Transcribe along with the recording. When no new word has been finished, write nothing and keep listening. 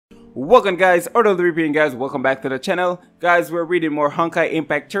Welcome guys, out of the repeating guys, welcome back to the channel. Guys, we're reading more Honkai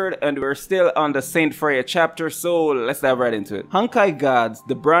Impact 3rd and we're still on the Saint Freya chapter, so let's dive right into it. Honkai gods,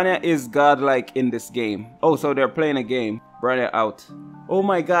 the Branya is godlike in this game. Oh, so they're playing a game. Branya out. Oh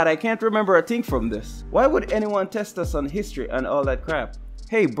my god, I can't remember a thing from this. Why would anyone test us on history and all that crap?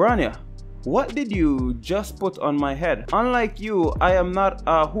 Hey Branya, what did you just put on my head? Unlike you, I am not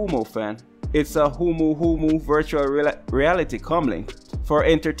a Humo fan. It's a Humu virtual reality comlink for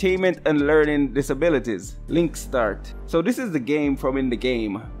entertainment and learning disabilities. Link start. So this is the game from in the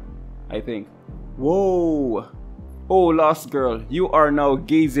game, I think. Whoa. Oh lost girl, you are now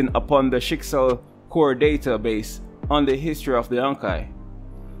gazing upon the Shixel core database on the history of the Honkai.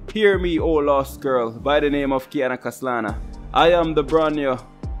 Hear me, oh lost girl, by the name of Kiana Kaslana. I am the Branya,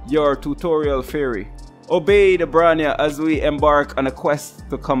 your tutorial fairy. Obey the Branya as we embark on a quest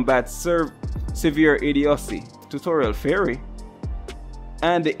to combat severe idiocy. Tutorial fairy?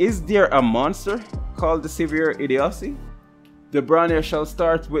 And is there a monster called the severe idiocy? The Branya shall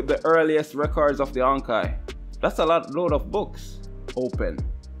start with the earliest records of the Honkai. That's a load of books. Open.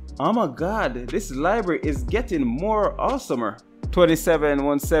 Oh my god, this library is getting more awesomer.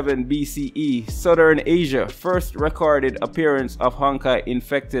 2717 BCE, Southern Asia, first recorded appearance of Honkai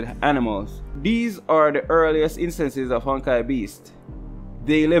infected animals. These are the earliest instances of Honkai beast.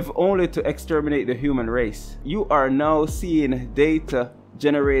 They live only to exterminate the human race. You are now seeing data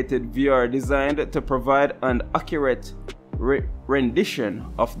generated VR designed to provide an accurate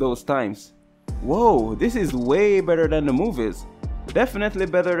rendition of those times. Whoa, this is way better than the movies. Definitely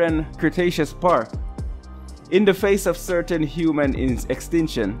better than Cretaceous Park. In the face of certain human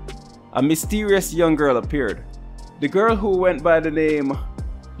extinction, a mysterious young girl appeared. The girl who went by the name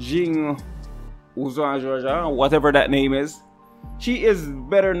Jing Uzhuang, whatever that name is. She is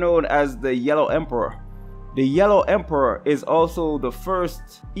better known as the Yellow Emperor. The Yellow Emperor is also the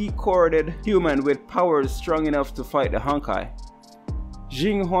first E-corded human with powers strong enough to fight the Honkai.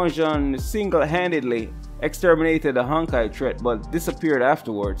 Jing Huangzhan single-handedly exterminated the Honkai threat but disappeared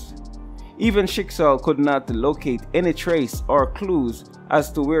afterwards. Even Shixel could not locate any trace or clues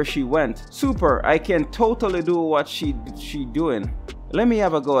as to where she went. Super, I can totally do what she doing. Let me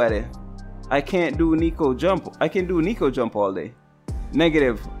have a go at it. I can't do Nico jump. I can do Nico jump all day.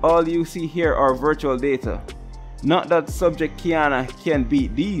 Negative, all you see here are virtual data. Not that subject Kiana can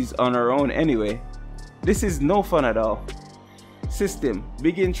beat these on her own anyway. This is no fun at all. System,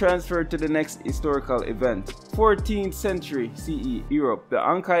 begin transfer to the next historical event. 14th century CE, Europe. The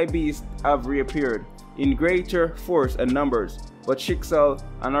Honkai beasts have reappeared in greater force and numbers, but Shixel,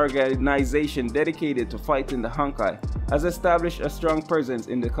 an organization dedicated to fighting the Honkai, has established a strong presence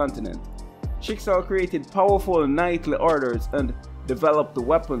in the continent. Shixel created powerful knightly orders and developed the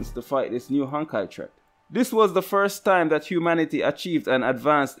weapons to fight this new Honkai threat. This was the first time that humanity achieved an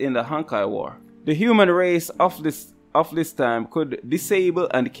advance in the Honkai War. The human race of this time could disable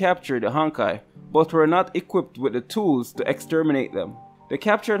and capture the Honkai, but were not equipped with the tools to exterminate them. The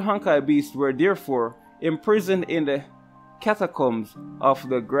captured Honkai beasts were therefore imprisoned in the catacombs of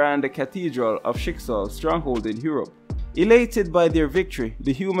the Grand Cathedral of Shixel stronghold in Europe. Elated by their victory,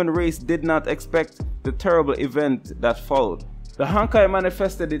 the human race did not expect the terrible event that followed. The Honkai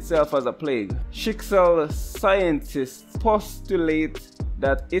manifested itself as a plague. Shixel scientists postulate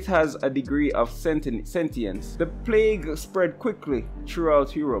that it has a degree of sentience. The plague spread quickly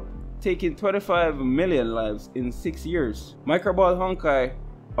throughout Europe, taking 25 million lives in 6 years. Microball Honkai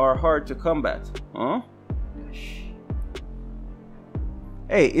are hard to combat. Huh?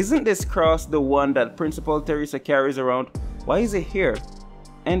 Hey, isn't this cross the one that Principal Teresa carries around? Why is it here?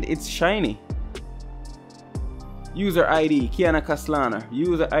 And it's shiny. User ID, Kiana Kaslana.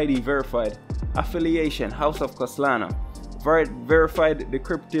 User ID verified. Affiliation, House of Kaslana. Verified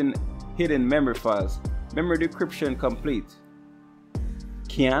decrypting hidden memory files. Memory decryption complete.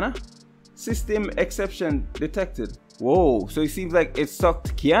 Kiana? System exception detected. Whoa, so it seems like it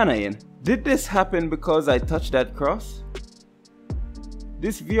sucked Kiana in. Did this happen because I touched that cross?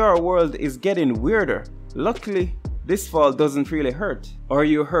 This VR world is getting weirder. Luckily, this fall doesn't really hurt. Are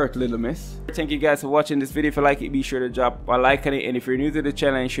you hurt, little miss? Thank you guys for watching this video. If you like it, be sure to drop a like on it. And if you're new to the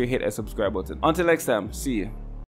channel, ensure you hit a subscribe button. Until next time, see you.